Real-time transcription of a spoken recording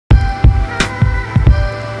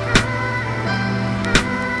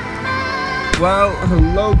Well,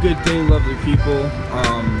 hello, good day, lovely people.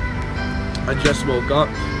 I just woke up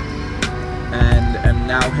and am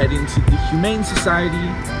now heading to the Humane Society,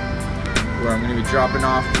 where I'm going to be dropping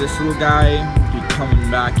off this little guy, be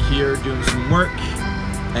coming back here doing some work,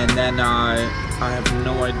 and then I have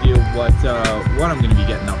no idea what I'm going to be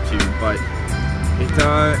getting up to, but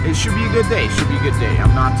it should be a good day. It should be a good day.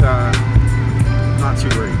 I'm not too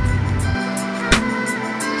worried.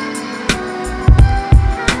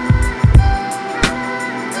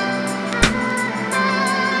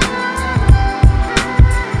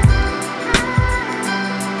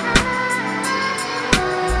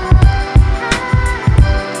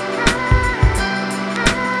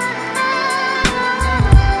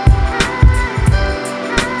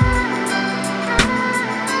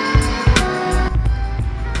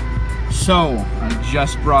 So, I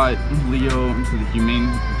just brought Leo into the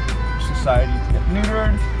Humane Society to get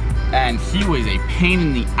neutered, and he was a pain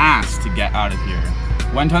in the ass to get out of here.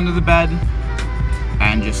 Went under the bed,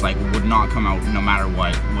 and just like would not come out no matter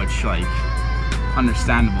what, which like,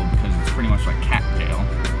 understandable because it's pretty much like cat jail.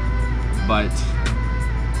 But,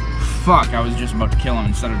 fuck, I was just about to kill him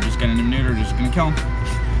instead of just getting him neutered, just gonna kill him.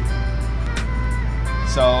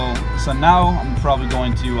 So now I'm probably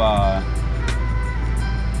going to,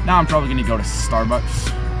 go to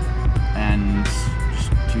Starbucks and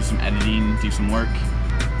just do some editing, do some work,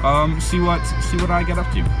 see what I get up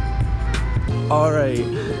to. All right.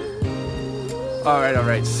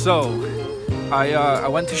 So I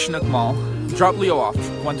went to Chinook Mall, dropped Leo off,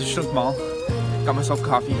 went to Chinook Mall, got myself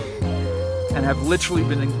coffee, and have literally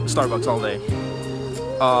been in Starbucks all day.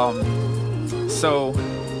 So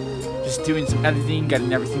just doing some editing,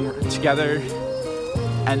 getting everything together.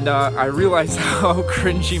 And I realized how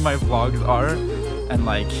cringy my vlogs are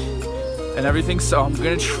and everything, so I'm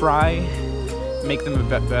gonna try make them a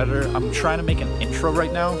bit better. I'm trying to make an intro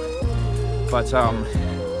right now, but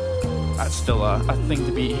that's still a thing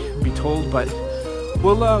to be told, but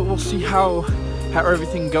we'll see how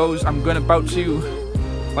everything goes. I'm about to,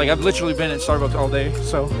 like, I've literally been at Starbucks all day,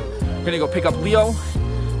 so I'm gonna go pick up Leo,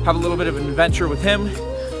 have a little bit of an adventure with him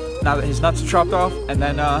now that his nuts are chopped off, and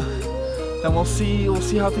then we'll see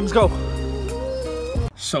how things go.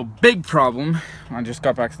 So, big problem, I just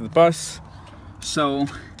got back to the bus. So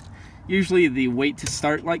usually the wait to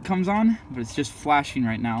start light comes on, but it's just flashing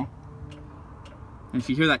right now. And if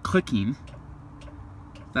you hear that clicking,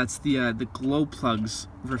 that's the glow plugs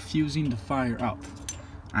refusing to fire up.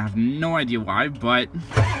 I have no idea why, but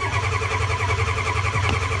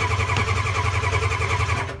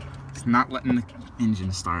it's not letting the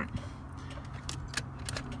engine start.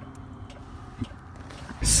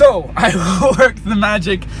 So, I worked the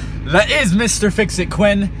magic that is Mr. Fix-It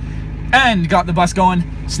Quinn and got the bus going.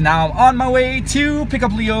 So now I'm on my way to pick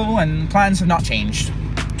up Leo, and plans have not changed.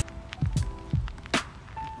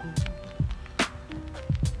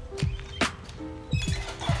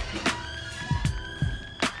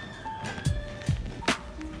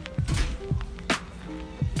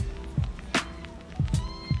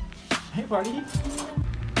 Hey buddy,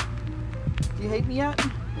 do you hate me yet?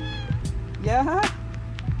 Yeah?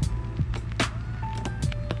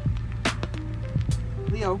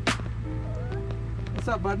 Leo, what's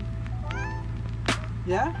up, bud?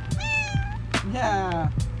 Yeah? Yeah.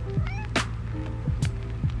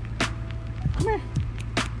 Come here.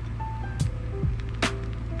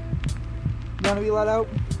 You wanna be let out?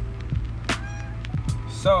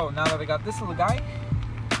 So now that I got this little guy,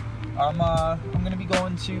 I'm gonna be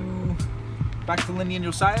going back to Lindy and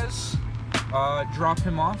Josiah's, drop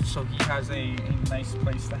him off so he has a nice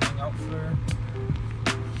place to hang out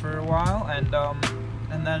for a while,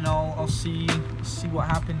 and then I'll see what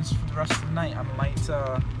happens for the rest of the night. I might,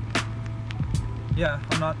 yeah,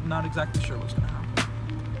 I'm not exactly sure what's gonna happen.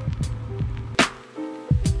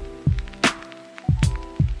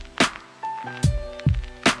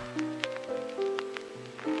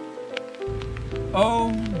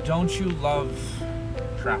 Oh, don't you love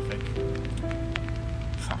traffic?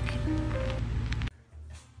 Fuck.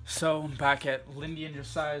 So I'm back at Lindy and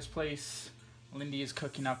Josiah's place. Lindy is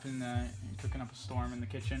cooking up a storm in the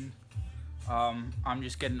kitchen. I'm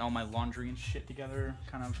just getting all my laundry and shit together,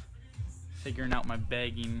 kind of figuring out my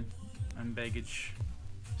bagging and baggage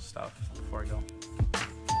stuff before I go.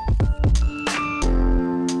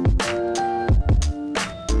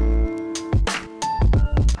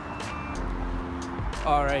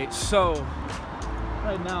 Alright, so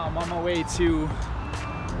right now I'm on my way to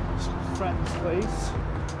some friend's place.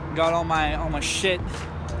 Got all my shit.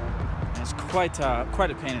 It's quite a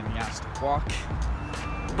pain in the ass to walk,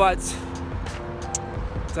 but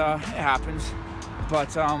it happens. But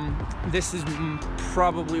this is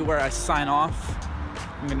probably where I sign off.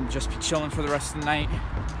 I'm gonna just be chilling for the rest of the night.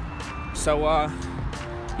 So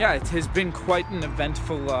yeah, it has been quite an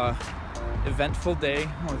eventful day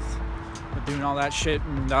with doing all that shit,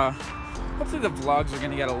 and hopefully the vlogs are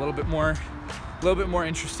gonna get a little bit more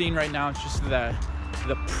interesting. Right now it's just the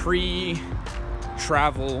pre-travel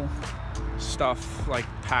stuff, like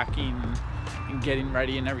packing and getting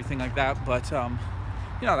ready and everything like that. But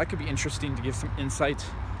you know, that could be interesting to give some insight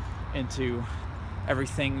into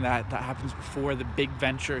everything that happens before the big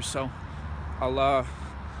venture. So I'll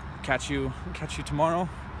catch you tomorrow,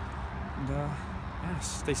 and yeah,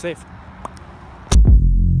 stay safe.